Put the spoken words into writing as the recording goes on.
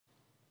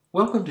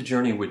Welcome to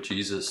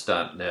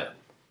JourneyWithJesus.net,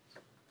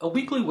 a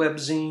weekly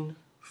webzine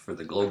for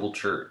the global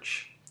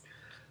church.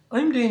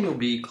 I'm Daniel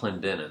B.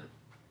 Clendenin.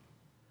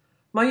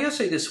 My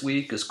essay this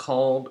week is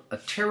called A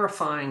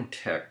Terrifying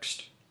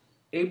Text,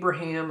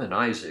 Abraham and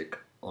Isaac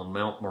on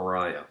Mount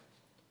Moriah.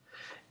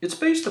 It's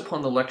based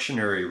upon the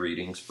lectionary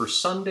readings for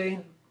Sunday,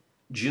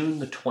 June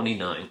the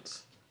 29th,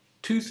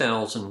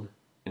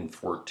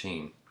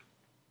 2014.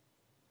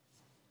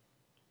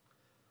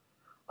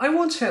 I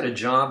once had a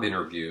job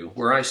interview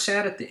where I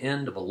sat at the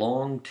end of a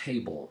long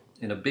table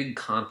in a big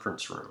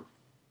conference room.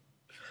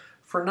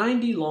 For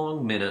 90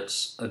 long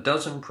minutes, a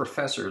dozen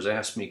professors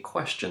asked me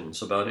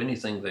questions about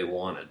anything they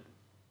wanted.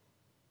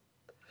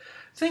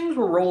 Things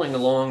were rolling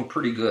along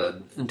pretty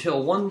good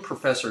until one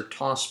professor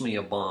tossed me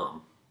a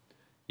bomb.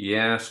 He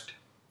asked,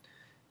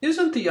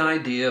 "Isn't the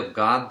idea of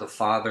God the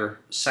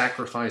Father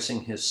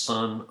sacrificing his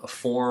Son a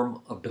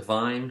form of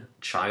divine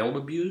child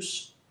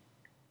abuse?"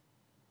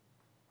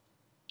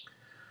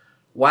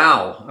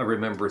 Wow, I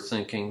remember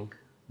thinking,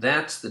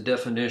 that's the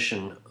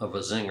definition of a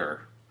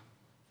zinger.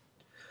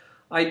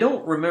 I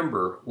don't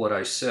remember what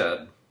I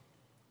said,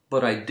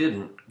 but I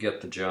didn't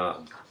get the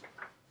job.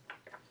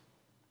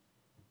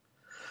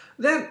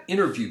 That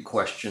interview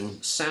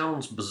question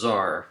sounds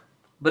bizarre,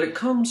 but it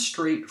comes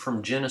straight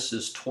from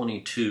Genesis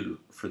 22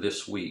 for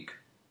this week.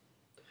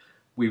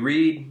 We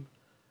read,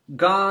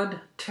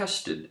 God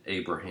tested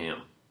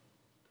Abraham.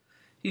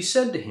 He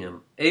said to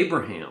him,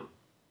 "Abraham."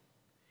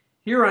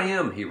 "Here I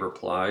am," he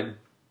replied.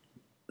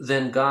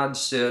 Then God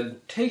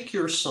said, "Take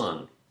your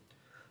son,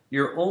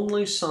 your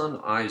only son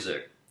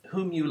Isaac,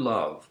 whom you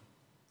love,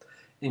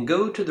 and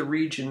go to the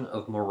region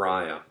of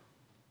Moriah.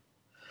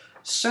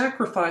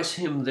 Sacrifice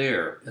him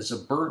there as a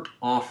burnt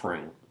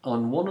offering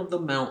on one of the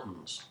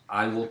mountains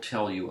I will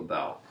tell you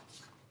about."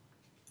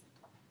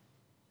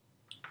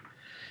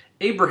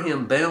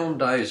 Abraham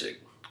bound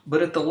Isaac,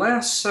 but at the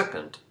last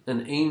second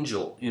an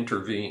angel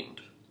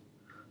intervened.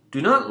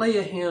 "Do not lay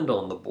a hand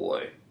on the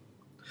boy.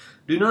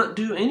 Do not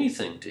do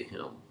anything to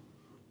him.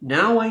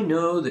 Now I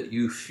know that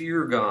you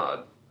fear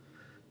God,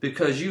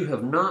 because you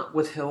have not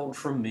withheld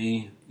from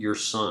me your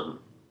son,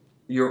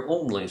 your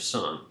only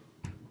son."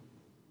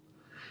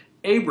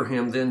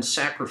 Abraham then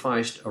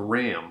sacrificed a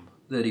ram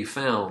that he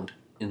found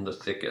in the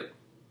thicket.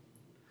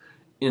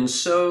 And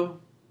so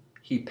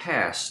he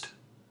passed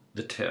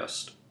the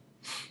test.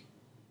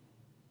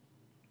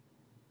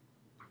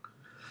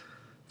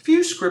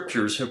 Few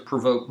scriptures have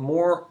provoked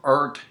more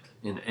art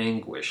and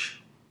anguish,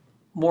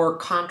 more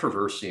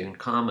controversy and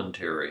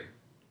commentary,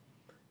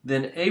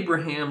 than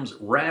Abraham's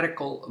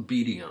radical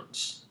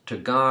obedience to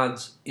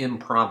God's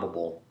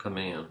improbable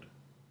command.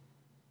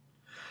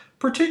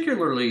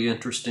 Particularly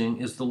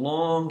interesting is the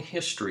long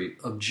history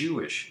of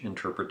Jewish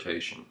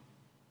interpretation.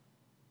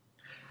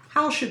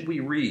 How should we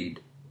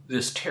read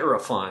this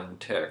terrifying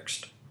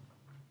text?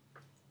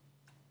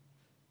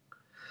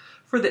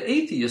 For the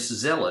atheist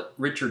zealot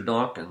Richard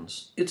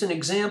Dawkins, it's an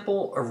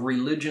example of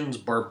religion's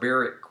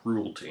barbaric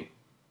cruelty.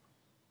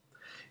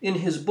 In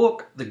his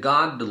book, The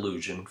God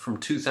Delusion, from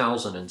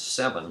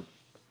 2007,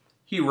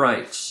 he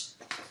writes,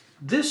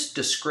 "This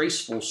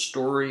disgraceful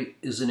story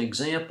is an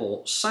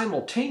example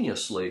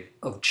simultaneously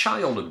of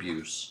child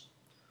abuse,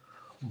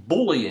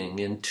 bullying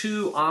in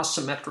two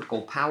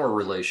asymmetrical power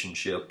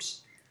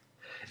relationships,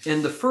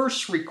 and the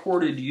first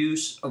recorded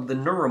use of the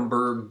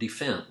Nuremberg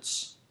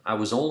defense, 'I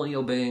was only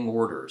obeying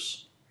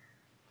orders.'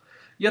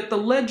 Yet the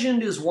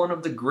legend is one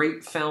of the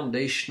great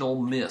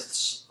foundational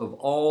myths of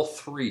all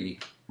three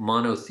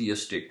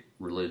monotheistic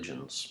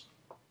religions."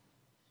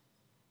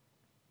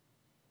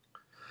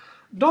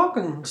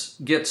 Dawkins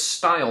gets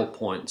style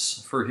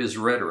points for his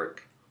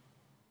rhetoric,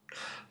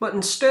 but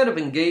instead of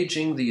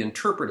engaging the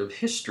interpretive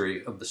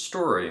history of the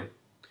story,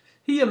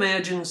 he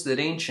imagines that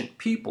ancient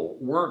people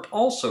weren't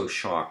also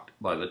shocked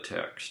by the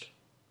text,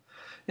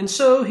 and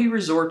so he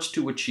resorts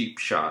to a cheap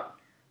shot.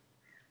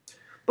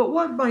 But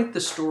what might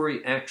the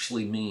story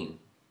actually mean?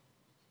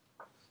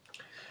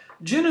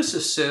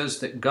 Genesis says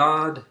that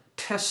God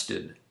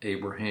tested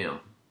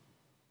Abraham.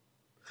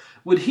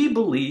 Would he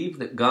believe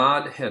that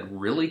God had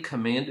really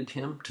commanded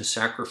him to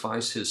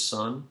sacrifice his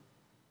son?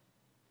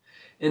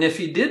 And if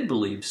he did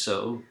believe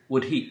so,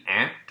 would he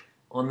act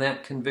on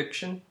that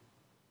conviction?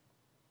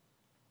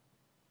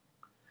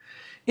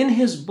 In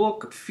his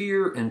book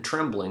Fear and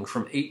Trembling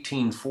from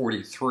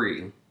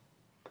 1843,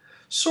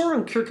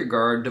 Soren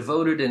Kierkegaard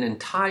devoted an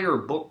entire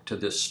book to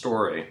this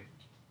story.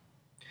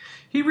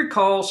 He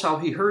recalls how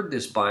he heard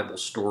this Bible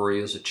story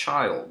as a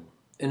child,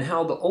 and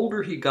how the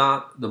older he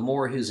got, the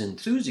more his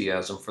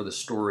enthusiasm for the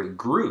story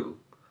grew,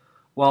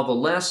 while the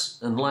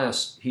less and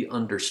less he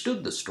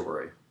understood the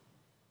story.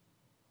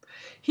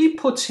 He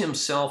puts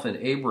himself in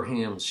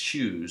Abraham's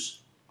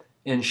shoes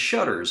and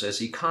shudders as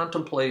he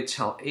contemplates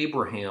how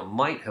Abraham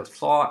might have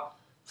thought,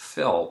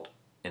 felt,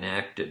 and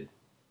acted.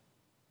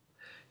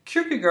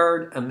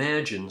 Kierkegaard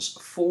imagines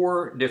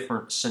 4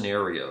 different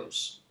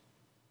scenarios.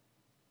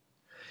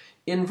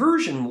 In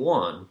version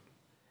 1,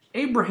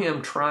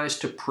 Abraham tries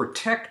to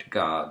protect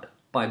God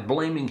by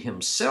blaming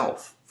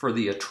himself for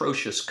the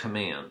atrocious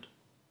command.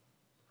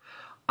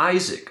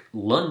 Isaac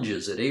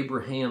lunges at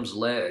Abraham's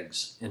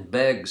legs and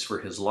begs for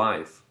his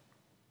life.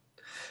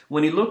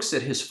 When he looks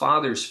at his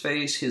father's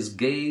face, his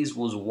gaze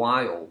was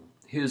wild.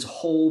 His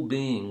whole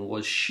being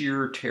was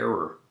sheer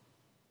terror.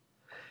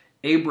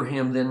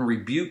 Abraham then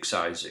rebukes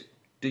Isaac.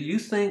 Do you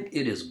think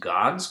it is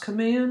God's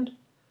command?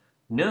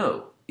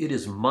 No, it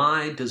is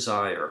my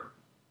desire.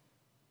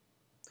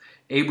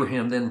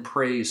 Abraham then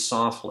prays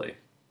softly.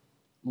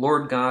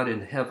 Lord God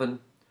in heaven,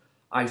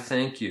 I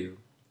thank you.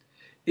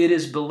 It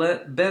is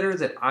better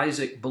that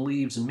Isaac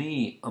believes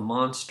me a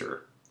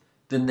monster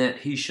than that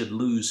he should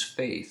lose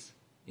faith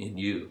in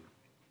you.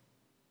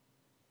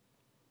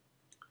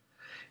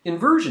 In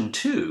version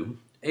 2,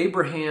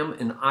 Abraham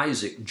and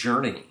Isaac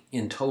journey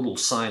in total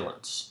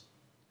silence.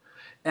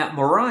 At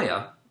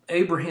Moriah,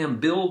 Abraham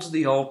builds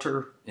the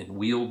altar and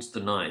wields the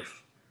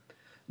knife.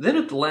 Then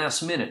at the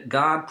last minute,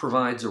 God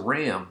provides a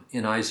ram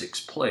in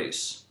Isaac's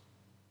place.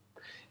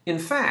 In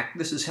fact,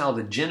 this is how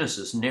the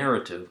Genesis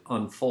narrative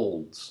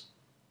unfolds.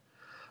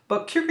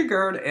 But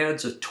Kierkegaard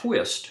adds a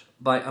twist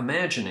by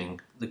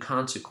imagining the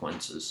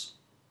consequences.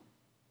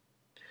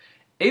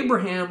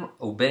 Abraham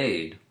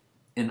obeyed,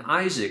 and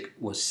Isaac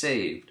was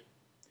saved.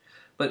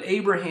 But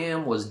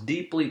Abraham was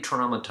deeply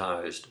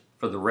traumatized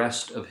for the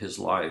rest of his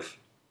life.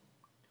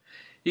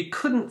 He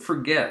couldn't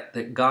forget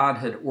that God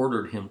had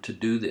ordered him to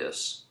do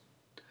this.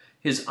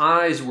 His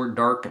eyes were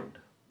darkened,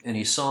 and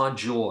he saw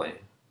joy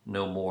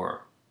no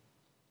more.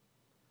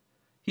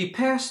 He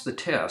passed the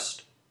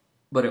test,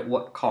 but at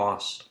what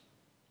cost?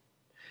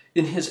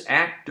 In his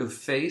act of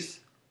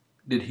faith,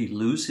 did he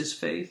lose his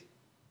faith?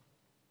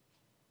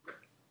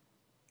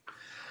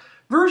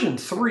 Version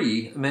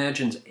 3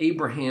 imagines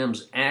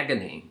Abraham's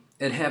agony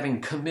at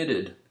having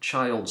committed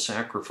child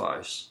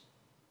sacrifice.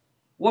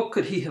 What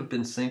could he have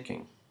been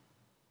thinking?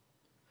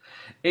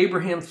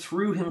 Abraham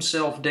threw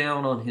himself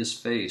down on his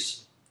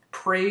face,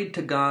 prayed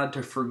to God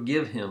to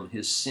forgive him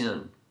his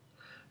sin,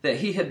 that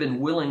he had been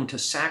willing to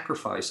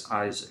sacrifice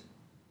Isaac,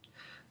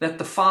 that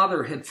the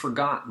father had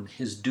forgotten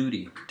his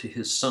duty to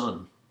his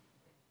son.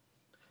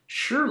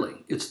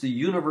 Surely it's the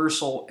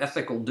universal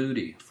ethical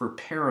duty for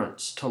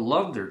parents to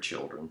love their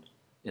children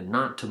and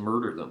not to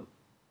murder them.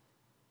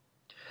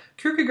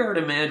 Kierkegaard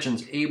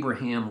imagines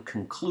Abraham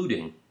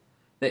concluding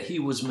that he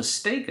was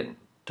mistaken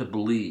to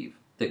believe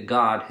that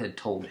God had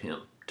told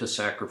him to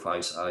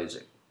sacrifice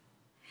Isaac.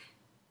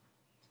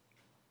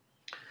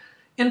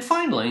 And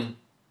finally,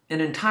 an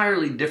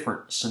entirely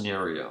different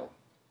scenario.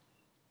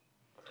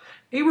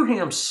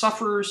 Abraham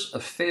suffers a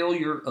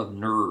failure of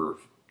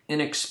nerve,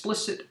 an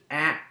explicit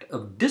act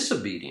of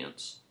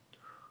disobedience,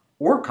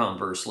 or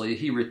conversely,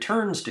 he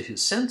returns to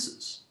his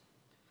senses.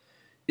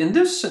 In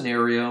this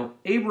scenario,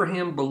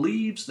 Abraham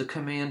believes the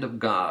command of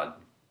God,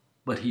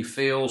 but he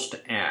fails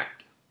to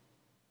act.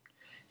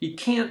 He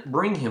can't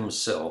bring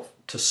himself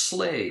to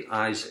slay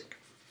Isaac,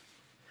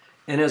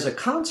 and as a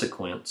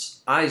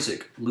consequence,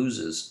 Isaac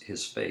loses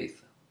his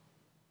faith.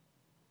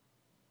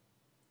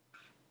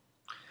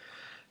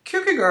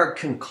 Kierkegaard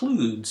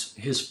concludes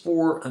his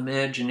 4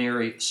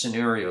 imaginary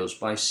scenarios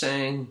by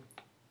saying,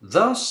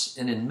 thus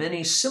and in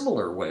many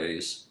similar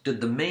ways did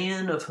the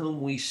man of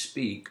whom we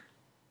speak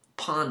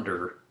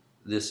ponder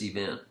this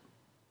event.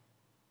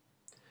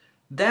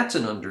 That's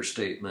an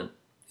understatement,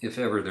 if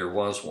ever there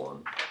was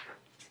one.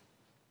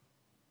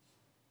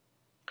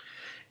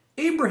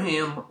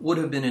 Abraham would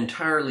have been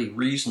entirely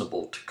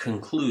reasonable to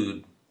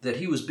conclude that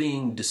he was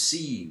being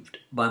deceived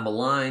by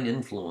malign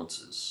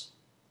influences,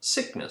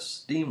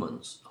 sickness,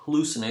 demons,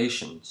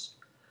 hallucinations,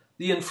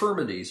 the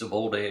infirmities of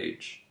old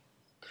age,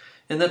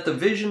 and that the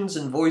visions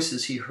and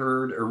voices he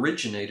heard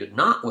originated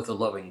not with a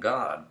loving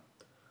God,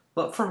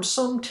 but from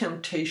some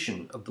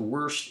temptation of the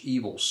worst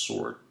evil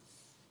sort.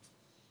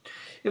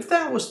 If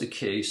that was the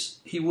case,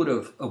 he would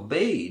have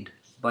obeyed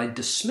by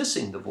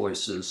dismissing the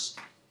voices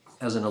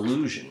as an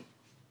illusion.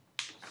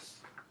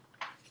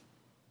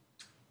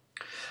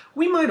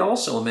 We might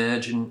also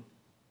imagine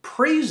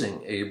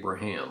praising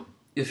Abraham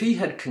if he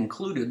had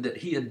concluded that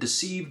he had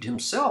deceived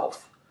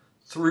himself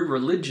through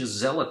religious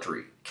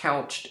zealotry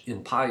couched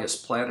in pious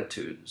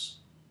platitudes.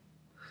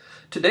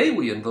 Today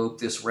we invoke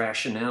this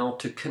rationale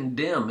to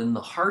condemn in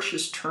the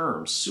harshest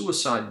terms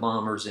suicide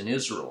bombers in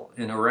Israel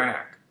and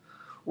Iraq,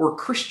 or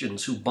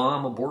Christians who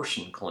bomb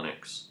abortion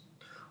clinics,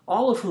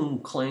 all of whom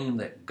claim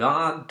that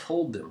God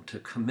told them to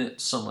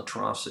commit some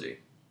atrocity.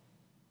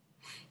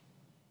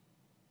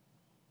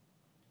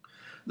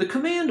 The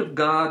command of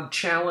God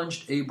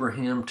challenged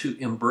Abraham to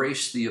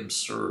embrace the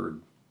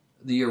absurd,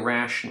 the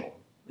irrational,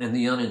 and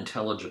the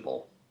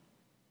unintelligible.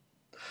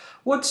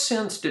 What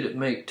sense did it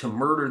make to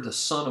murder the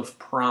son of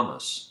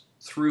promise,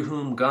 through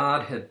whom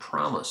God had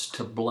promised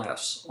to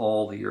bless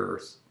all the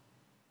earth?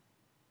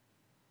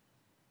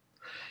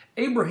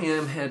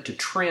 Abraham had to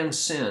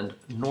transcend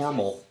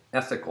normal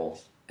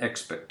ethical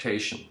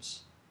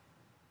expectations.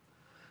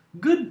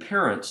 Good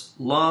parents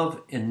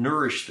love and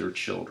nourish their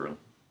children.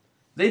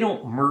 They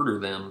don't murder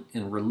them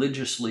in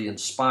religiously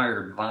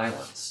inspired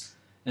violence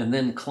and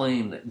then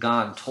claim that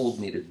God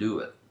told me to do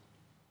it.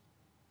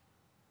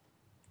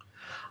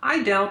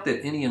 I doubt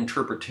that any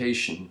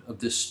interpretation of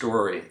this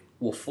story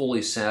will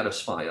fully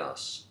satisfy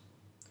us.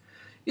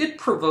 It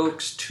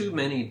provokes too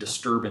many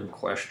disturbing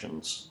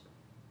questions.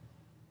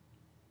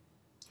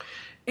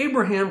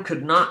 Abraham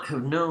could not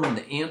have known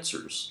the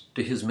answers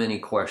to his many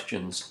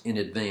questions in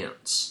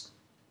advance.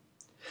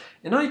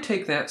 And I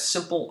take that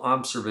simple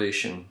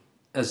observation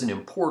as an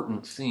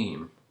important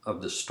theme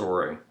of the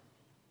story.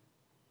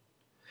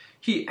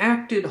 He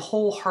acted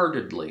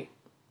wholeheartedly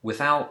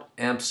without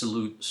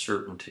absolute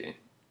certainty.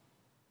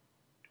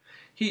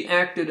 He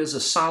acted as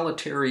a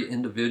solitary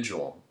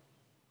individual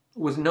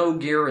with no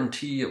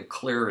guarantee of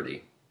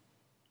clarity,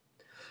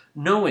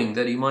 knowing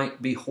that he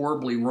might be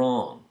horribly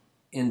wrong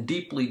and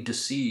deeply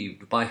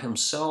deceived by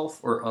himself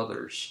or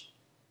others,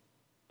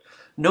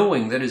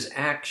 knowing that his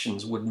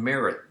actions would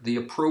merit the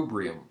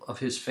opprobrium of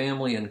his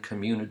family and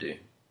community,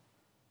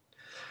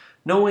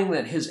 knowing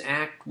that his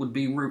act would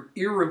be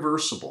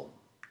irreversible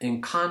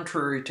and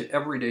contrary to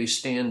everyday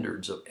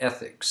standards of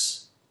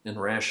ethics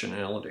and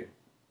rationality.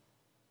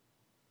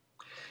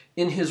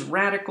 In his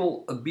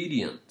radical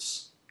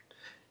obedience,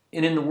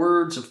 and in the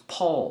words of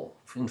Paul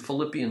in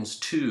Philippians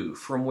 2,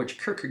 from which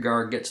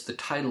Kierkegaard gets the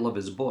title of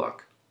his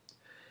book,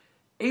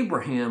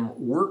 Abraham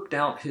worked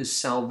out his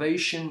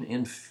salvation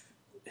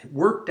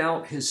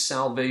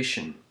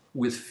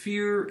with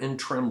fear and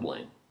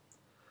trembling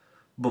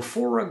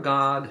before a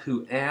God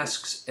who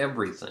asks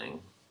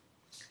everything,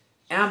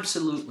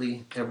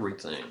 absolutely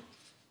everything,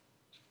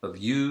 of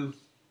you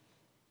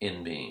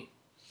and me.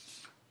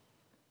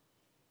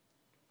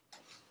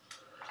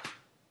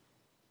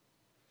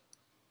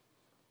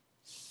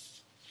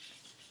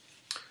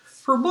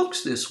 For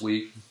books this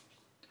week,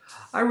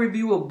 I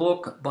review a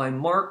book by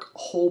Mark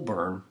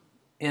Holburn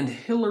and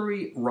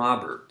Hilary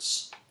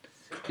Roberts.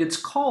 It's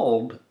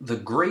called The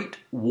Great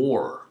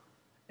War,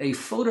 A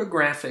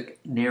Photographic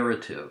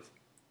Narrative,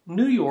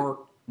 New York,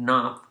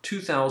 Knopf,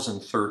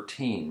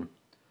 2013,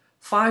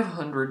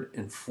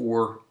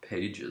 504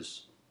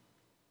 pages.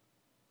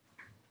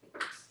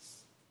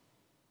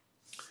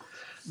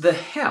 The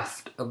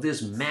heft of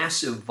this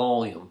massive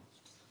volume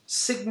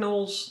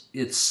signals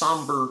its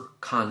somber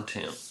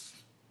content.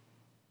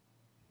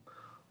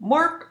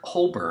 Mark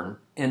Holburn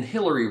and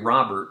Hilary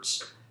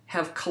Roberts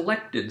have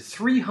collected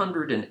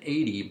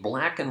 380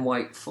 black and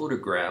white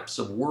photographs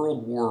of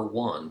World War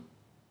I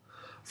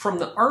from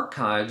the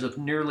archives of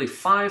nearly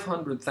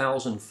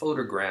 500,000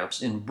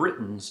 photographs in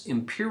Britain's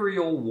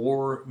Imperial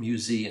War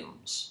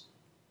Museums.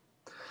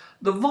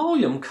 The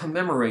volume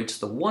commemorates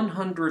the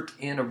 100th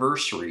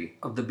anniversary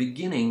of the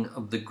beginning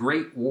of the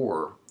Great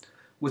War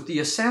with the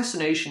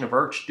assassination of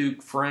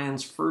Archduke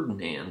Franz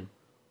Ferdinand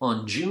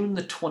on June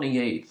the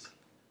 28th,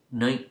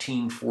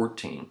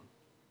 1914.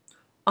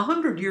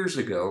 100 years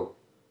ago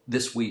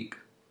this week.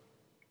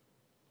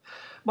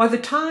 By the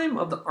time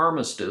of the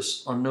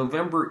armistice on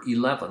November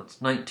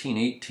 11th,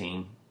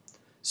 1918,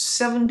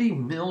 70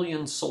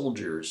 million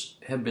soldiers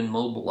had been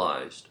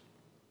mobilized,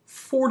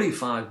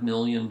 45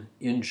 million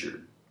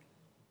injured,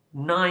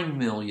 9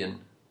 million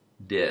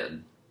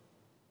dead.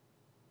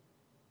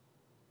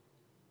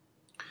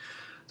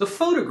 The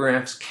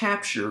photographs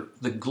capture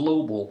the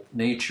global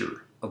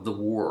nature of the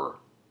war.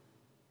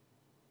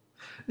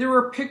 There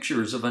are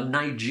pictures of a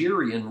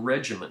Nigerian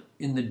regiment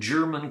in the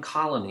German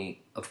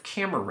colony of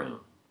Cameroon,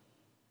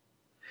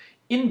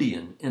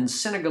 Indian and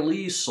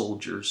Senegalese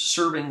soldiers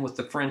serving with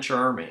the French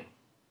army,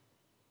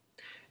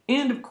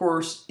 and of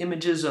course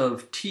images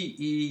of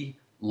T.E.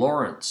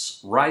 Lawrence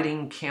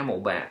riding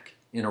camelback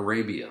in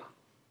Arabia.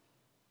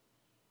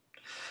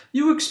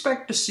 You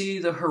expect to see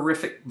the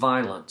horrific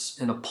violence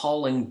and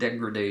appalling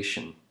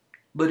degradation,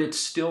 but it's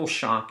still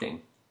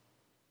shocking.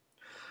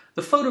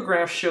 The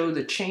photographs show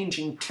the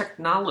changing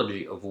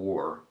technology of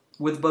war,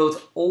 with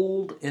both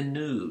old and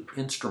new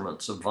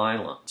instruments of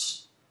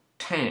violence.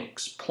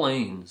 Tanks,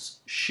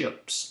 planes,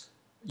 ships,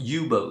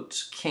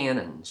 U-boats,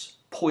 cannons,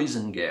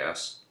 poison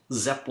gas,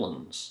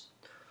 zeppelins,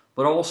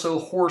 but also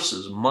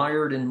horses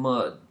mired in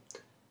mud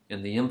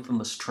and the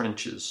infamous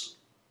trenches.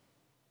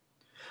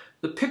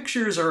 The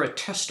pictures are a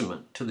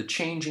testament to the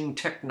changing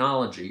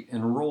technology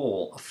and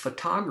role of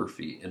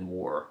photography in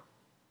war.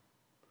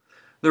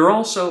 They're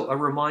also a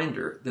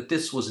reminder that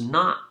this was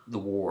not the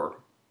war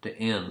to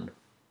end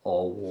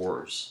all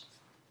wars.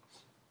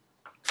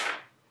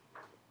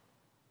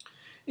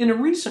 In a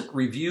recent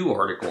review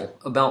article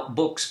about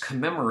books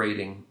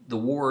commemorating the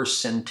war's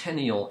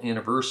centennial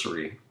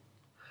anniversary,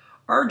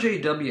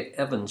 R.J.W.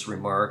 Evans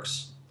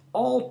remarks,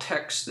 all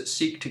texts that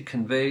seek to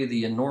convey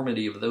the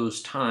enormity of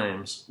those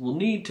times will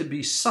need to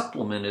be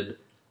supplemented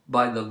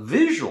by the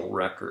visual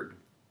record,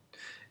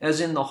 as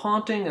in the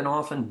haunting and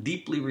often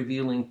deeply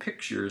revealing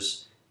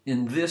pictures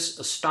in this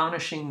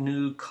astonishing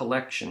new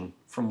collection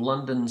from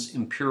London's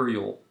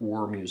Imperial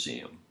War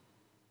Museum.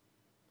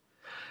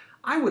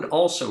 I would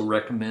also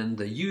recommend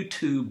the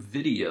YouTube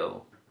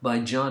video by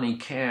Johnny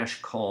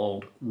Cash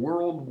called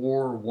World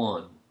War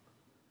I,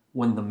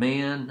 When the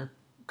Man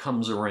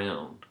Comes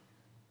Around,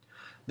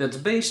 that's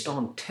based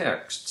on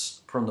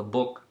texts from the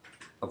book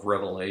of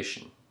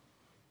Revelation.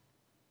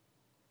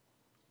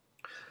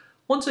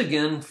 Once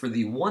again, for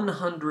the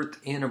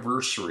 100th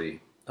anniversary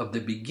of the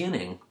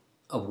beginning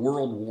of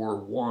World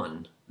War I,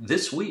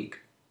 this week,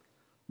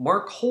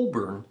 Mark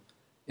Holburn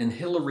and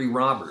Hilary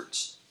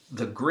Roberts,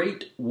 The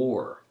Great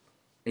War,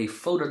 a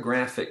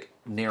Photographic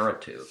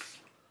Narrative.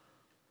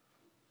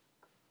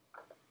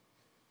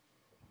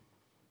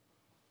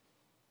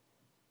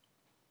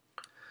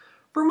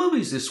 For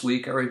movies this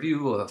week, I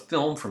review a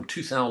film from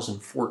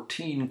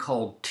 2014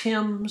 called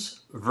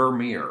Tim's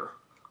Vermeer.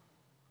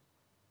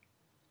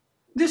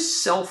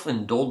 This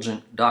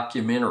self-indulgent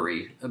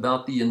documentary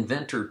about the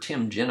inventor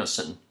Tim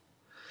Jenison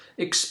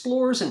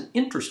explores an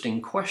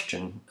interesting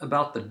question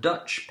about the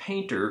Dutch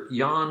painter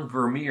Jan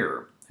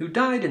Vermeer, who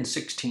died in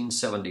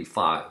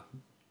 1675.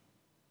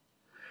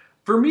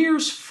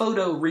 Vermeer's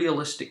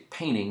photorealistic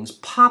paintings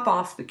pop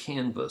off the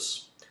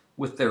canvas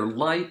with their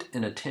light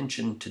and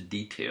attention to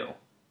detail.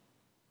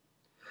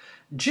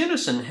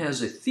 Jenison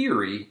has a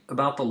theory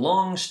about the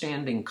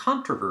long-standing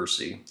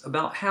controversy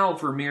about how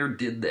Vermeer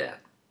did that.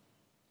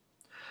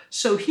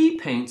 So he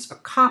paints a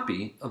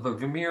copy of a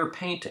Vermeer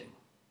painting.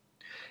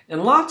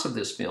 And lots of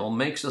this film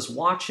makes us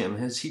watch him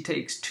as he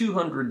takes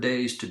 200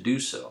 days to do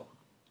so,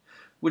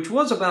 which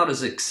was about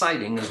as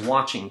exciting as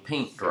watching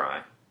paint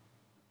dry.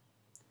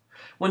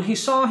 When he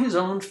saw his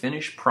own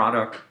finished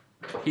product,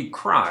 he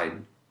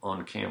cried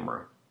on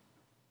camera.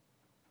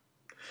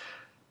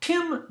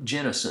 Tim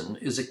Jenison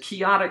is a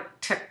chaotic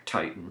tech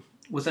titan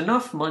with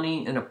enough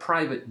money and a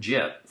private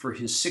jet for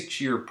his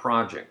 6-year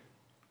project.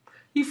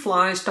 He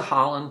flies to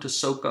Holland to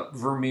soak up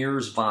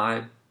Vermeer's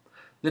vibe,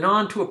 then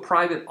on to a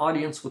private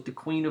audience with the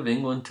Queen of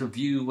England to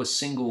view a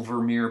single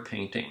Vermeer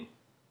painting.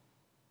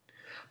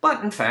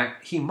 But in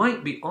fact, he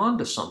might be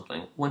onto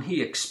something when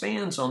he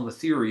expands on the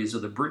theories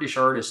of the British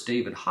artist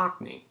David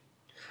Hockney,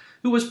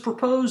 who has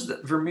proposed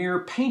that Vermeer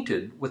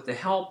painted with the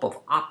help of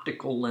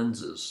optical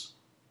lenses.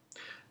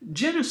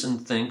 Jenison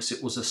thinks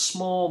it was a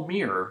small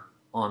mirror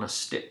on a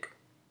stick.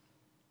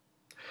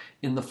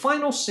 In the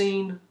final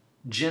scene,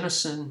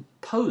 Jenison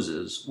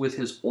poses with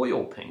his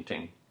oil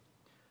painting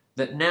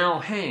that now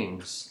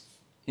hangs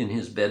in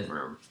his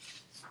bedroom.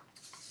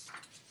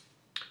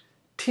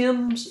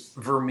 Tim's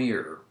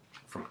Vermeer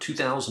from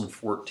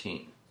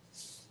 2014.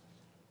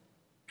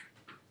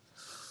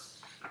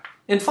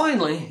 And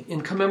finally,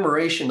 in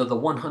commemoration of the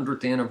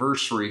 100th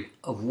anniversary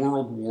of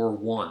World War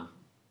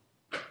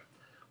I,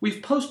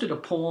 we've posted a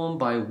poem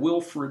by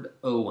Wilfred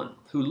Owen,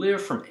 who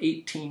lived from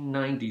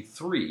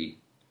 1893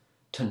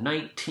 to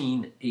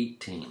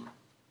 1918.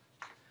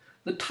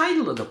 The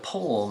title of the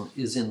poem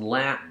is in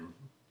Latin,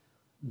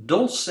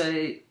 Dulce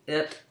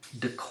et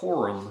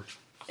decorum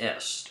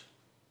est.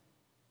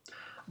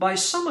 By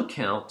some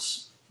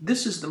accounts,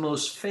 this is the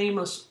most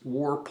famous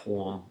war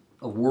poem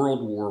of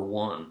World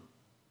War I.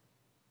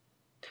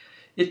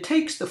 It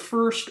takes the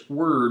first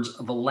words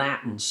of a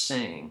Latin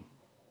saying,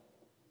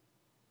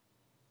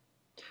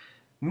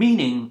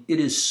 meaning it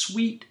is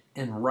sweet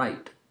and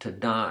right to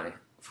die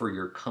for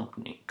your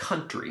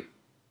country.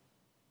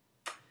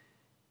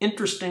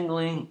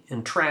 Interestingly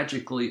and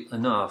tragically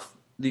enough,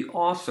 the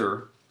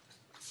author,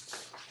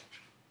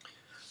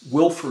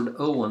 Wilfred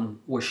Owen,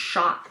 was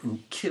shot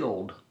and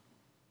killed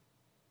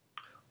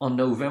on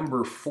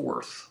November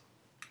 4th,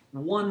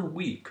 1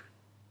 week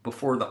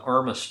before the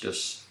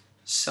armistice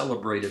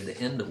celebrated the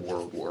end of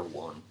World War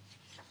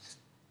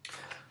I.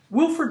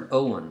 Wilfred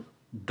Owen,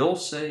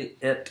 Dulce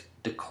et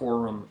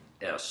decorum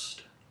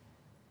est.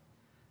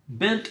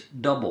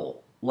 Bent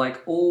double,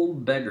 like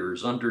old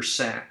beggars under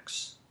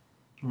sacks,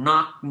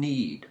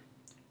 knock-kneed,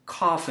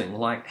 coughing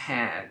like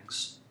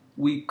hags,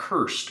 we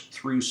cursed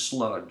through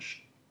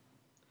sludge,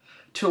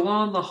 till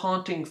on the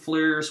haunting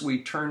flares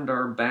we turned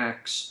our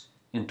backs,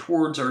 and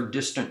towards our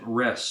distant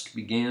rest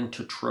began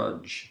to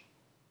trudge.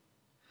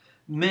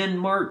 Men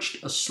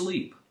marched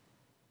asleep.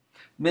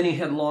 Many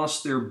had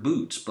lost their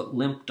boots, but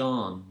limped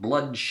on,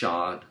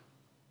 bloodshod.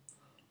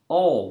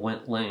 All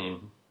went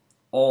lame,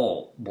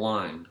 all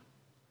blind,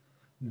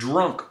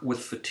 drunk with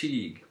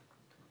fatigue,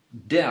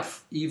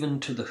 deaf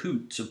even to the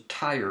hoots of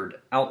tired,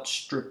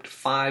 outstripped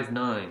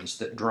 5-9s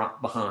that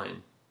dropped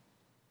behind.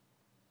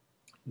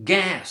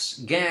 Gas,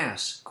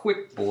 gas,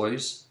 quick,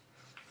 boys!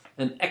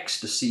 An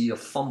ecstasy of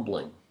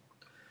fumbling,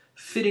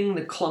 fitting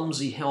the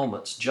clumsy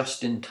helmets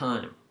just in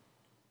time.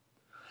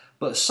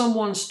 But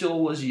someone still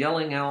was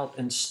yelling out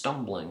and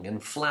stumbling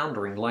and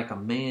floundering like a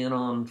man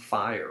on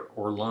fire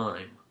or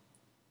lime.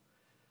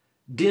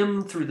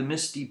 Dim through the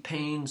misty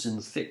panes in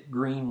thick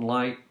green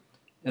light,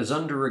 as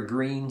under a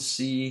green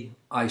sea,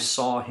 I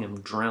saw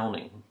him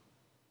drowning.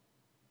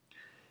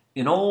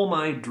 In all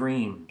my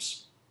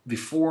dreams,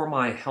 before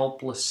my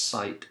helpless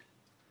sight,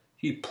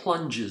 he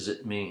plunges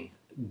at me,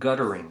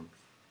 guttering,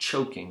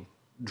 choking,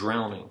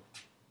 drowning.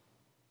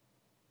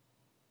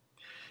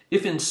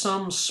 If in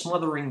some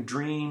smothering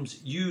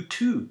dreams you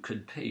too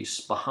could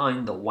pace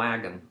behind the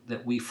wagon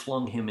that we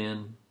flung him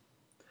in,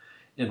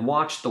 and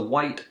watch the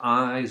white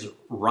eyes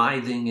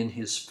writhing in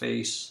his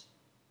face,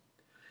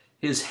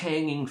 his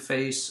hanging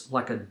face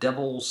like a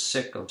devil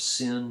sick of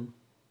sin,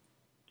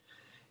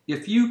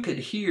 if you could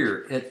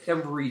hear at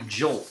every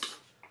jolt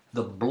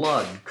the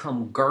blood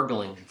come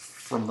gargling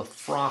from the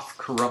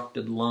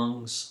froth-corrupted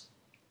lungs,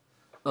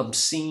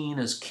 obscene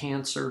as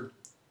cancer,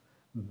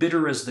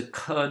 bitter as the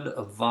cud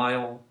of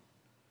vile,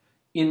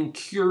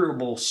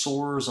 incurable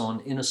sores on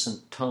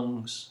innocent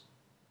tongues.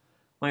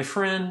 My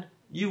friend,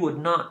 you would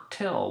not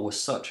tell with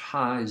such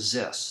high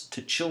zest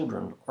to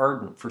children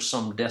ardent for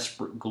some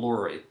desperate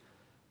glory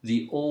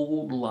the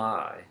old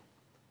lie,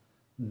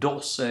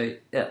 dulce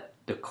et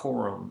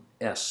decorum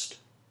est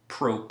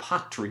pro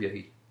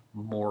patriae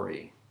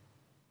mori.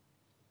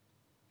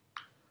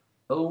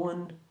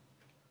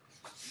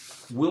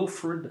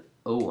 Wilfred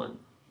Owen,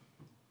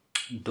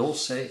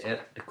 dulce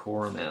et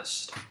decorum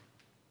est.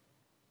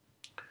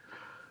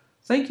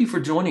 Thank you for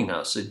joining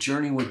us at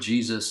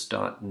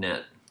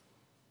JourneyWithJesus.net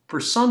for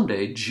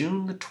Sunday,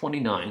 June the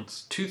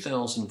 29th,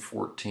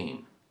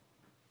 2014.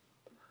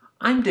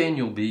 I'm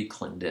Daniel B.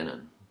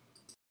 Clendenin.